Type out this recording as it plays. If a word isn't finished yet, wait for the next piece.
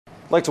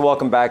I'd like to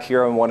welcome back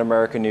here on One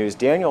America News,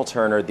 Daniel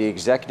Turner, the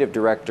Executive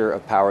Director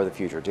of Power of the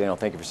Future. Daniel,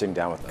 thank you for sitting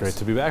down with us. Great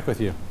to be back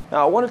with you.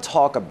 Now, I want to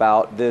talk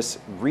about this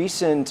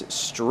recent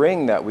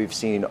string that we've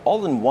seen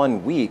all in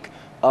 1 week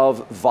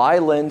of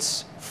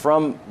violence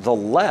from the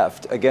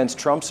left against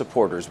Trump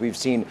supporters. We've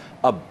seen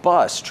a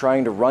bus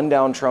trying to run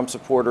down Trump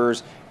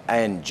supporters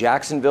in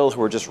Jacksonville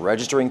who are just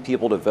registering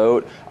people to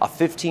vote, a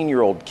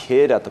 15-year-old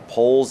kid at the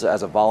polls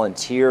as a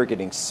volunteer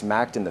getting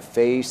smacked in the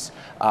face.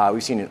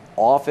 We've seen an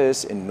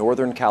office in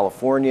Northern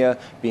California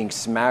being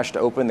smashed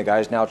open. The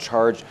guy's now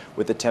charged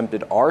with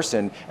attempted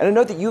arson. And I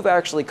know that you've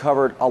actually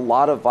covered a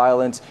lot of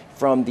violence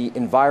from the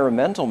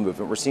environmental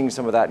movement. We're seeing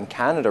some of that in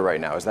Canada right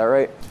now. Is that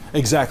right?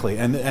 Exactly.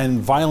 And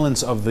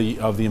violence of the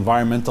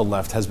environmental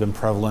left has been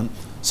prevalent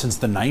since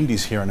the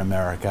 90s here in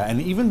America. And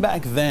even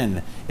back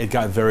then, it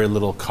got very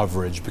little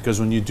coverage because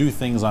when you do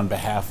things on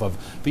behalf of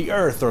the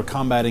earth or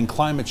combating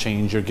climate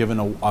change, you're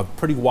given a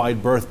pretty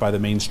wide berth by the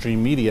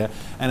mainstream media.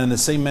 And in the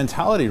same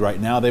mentality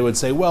right now, they would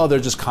say, well, they're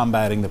just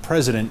combating the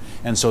president,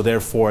 and so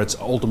therefore it's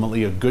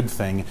ultimately a good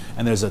thing.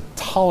 And there's a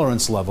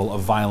tolerance level of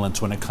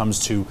violence when it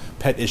comes to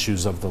pet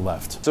issues of the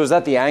left. So is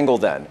that the angle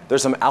then?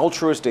 There's some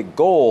altruistic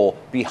goal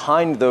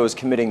behind those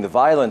committing the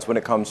violence when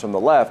it comes from the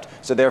left,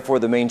 so therefore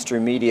the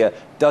mainstream media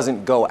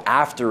doesn't go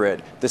after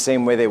it the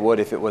same way they would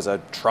if it was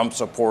a Trump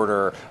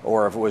supporter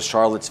or if it was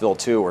Charlottesville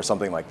 2 or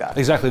something like that.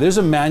 Exactly. There's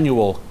a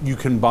manual you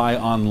can buy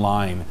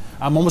online.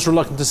 I'm almost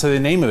reluctant to say the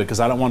name of it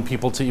because I don't want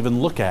people to even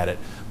look at it,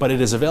 but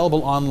it is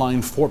available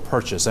online for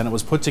purchase, and it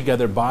was put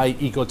together by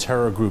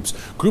eco-terror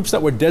groups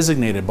that were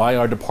designated by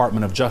our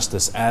Department of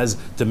Justice as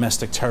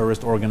domestic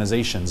terrorist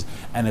organizations,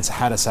 and it's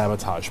how to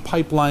sabotage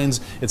pipelines,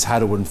 it's how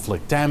to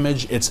inflict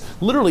damage, it's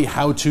literally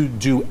how to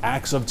do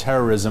acts of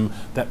terrorism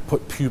that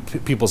put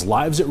people's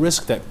lives at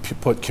risk, that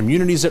put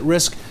communities at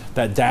risk,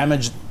 that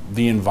damage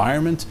the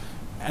environment.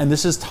 And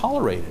this is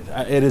tolerated.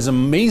 It is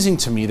amazing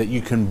to me that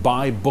you can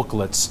buy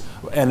booklets,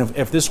 and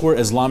if this were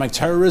Islamic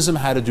terrorism,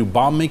 how to do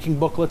bomb-making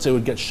booklets, it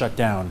would get shut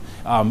down.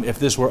 If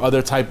this were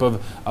other type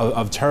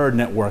of terror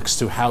networks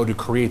to how to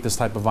create this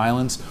type of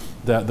violence,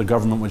 the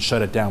government would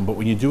shut it down. But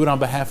when you do it on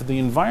behalf of the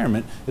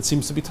environment, it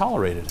seems to be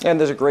tolerated. And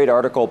there's a great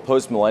article,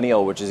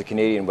 Post-Millennial, which is a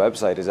Canadian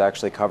website, is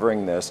actually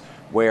covering this,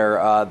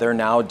 where they're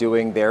now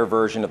doing their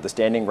version of the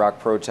Standing Rock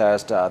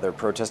protest. They're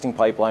protesting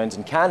pipelines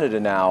in Canada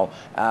now,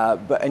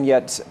 and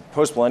yet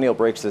Post-Millennial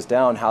breaks this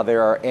down, how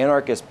there are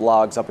anarchist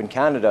blogs up in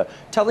Canada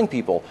telling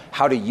people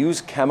how to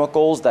use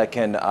chemicals that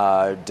can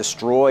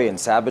destroy and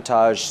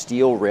sabotage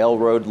steel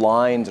railroad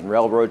lines and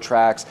railroad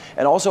tracks,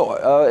 and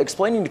also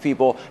explaining to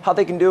people how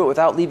they can do it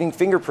without leaving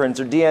fingerprints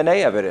or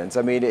DNA evidence.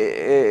 I mean,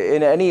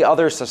 in any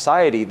other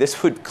society,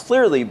 this would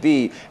clearly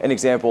be an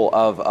example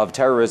of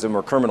terrorism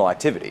or criminal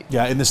activity.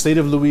 Yeah, in the state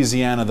of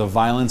Louisiana, the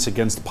violence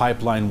against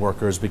pipeline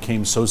workers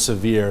became so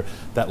severe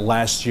that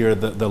last year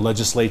the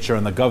legislature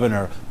and the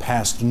governor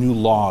passed new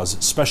laws,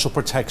 special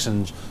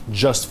protections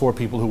just for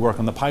people who work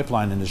in the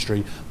pipeline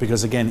industry,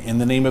 because again, in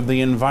the name of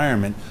the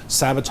environment,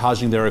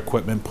 sabotaging their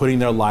equipment, putting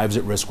their lives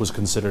at risk was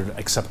considered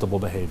acceptable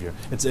behavior.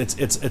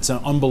 It's an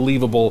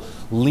unbelievable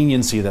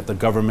leniency that the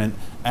government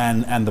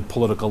and the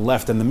political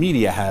left and the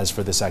media has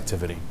for this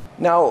activity.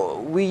 Now,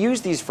 we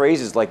use these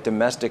phrases like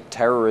domestic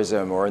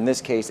terrorism, or in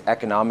this case,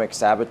 economic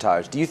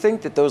sabotage. Do you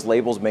think that those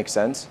labels make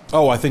sense?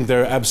 Oh, I think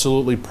they're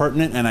absolutely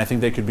pertinent, and I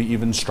think they could be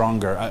even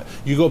stronger.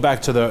 You go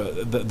back to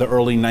the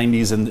early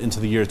 90s and into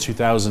the year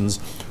 2000s,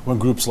 when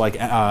groups like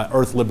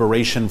Earth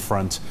Liberation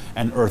Front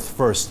and Earth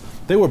First,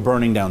 they were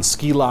burning down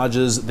ski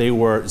lodges, they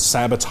were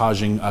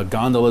sabotaging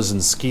gondolas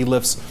and ski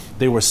lifts,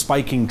 they were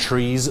spiking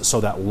trees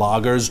so that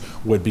loggers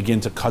would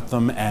begin to cut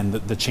them and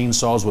the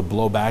chainsaws would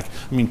blow back.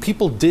 I mean,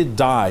 people did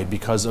die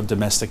because of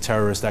domestic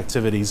terrorist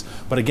activities,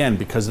 but again,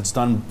 because it's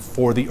done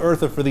for the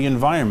earth or for the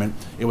environment,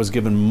 it was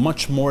given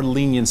much more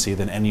leniency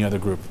than any other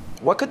group.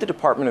 What could the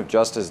Department of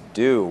Justice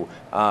do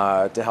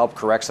to help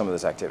correct some of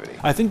this activity?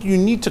 I think you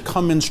need to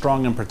come in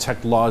strong and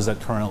protect laws that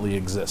currently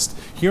exist.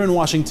 Here in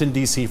Washington,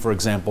 D.C., for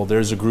example,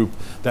 there's a group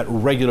that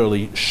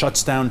regularly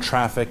shuts down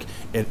traffic,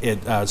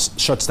 it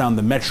shuts down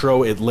the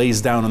metro, it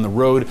lays down on the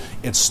road,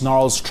 it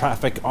snarls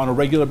traffic on a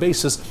regular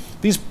basis.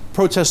 These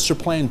protests are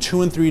planned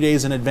 2 and 3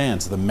 days in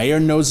advance. The mayor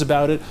knows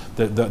about it,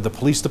 the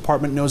police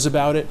department knows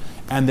about it,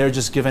 and they're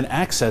just given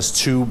access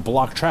to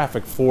block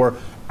traffic for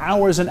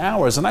hours and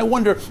hours. And I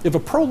wonder if a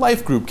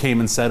pro-life group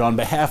came and said, on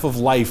behalf of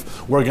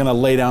life, we're going to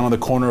lay down on the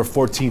corner of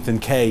 14th and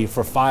K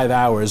for 5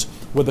 hours,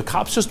 would the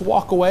cops just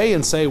walk away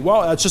and say,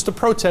 well, that's just a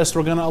protest,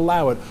 we're going to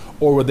allow it?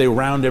 Or would they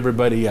round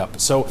everybody up?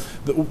 So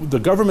the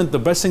government, the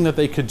best thing that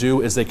they could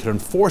do is they could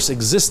enforce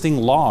existing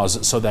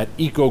laws so that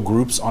eco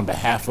groups on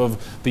behalf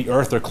of the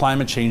earth or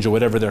climate change or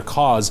whatever their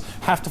cause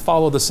have to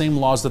follow the same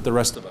laws that the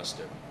rest of us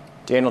do.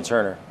 Daniel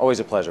Turner, always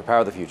a pleasure.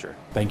 Power of the Future.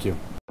 Thank you.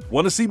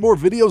 Want to see more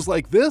videos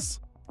like this?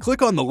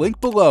 Click on the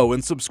link below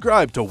and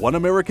subscribe to One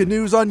America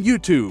News on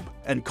YouTube.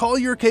 And call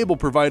your cable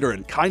provider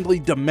and kindly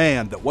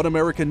demand that One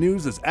America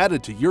News is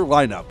added to your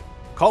lineup.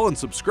 Call and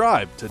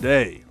subscribe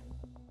today.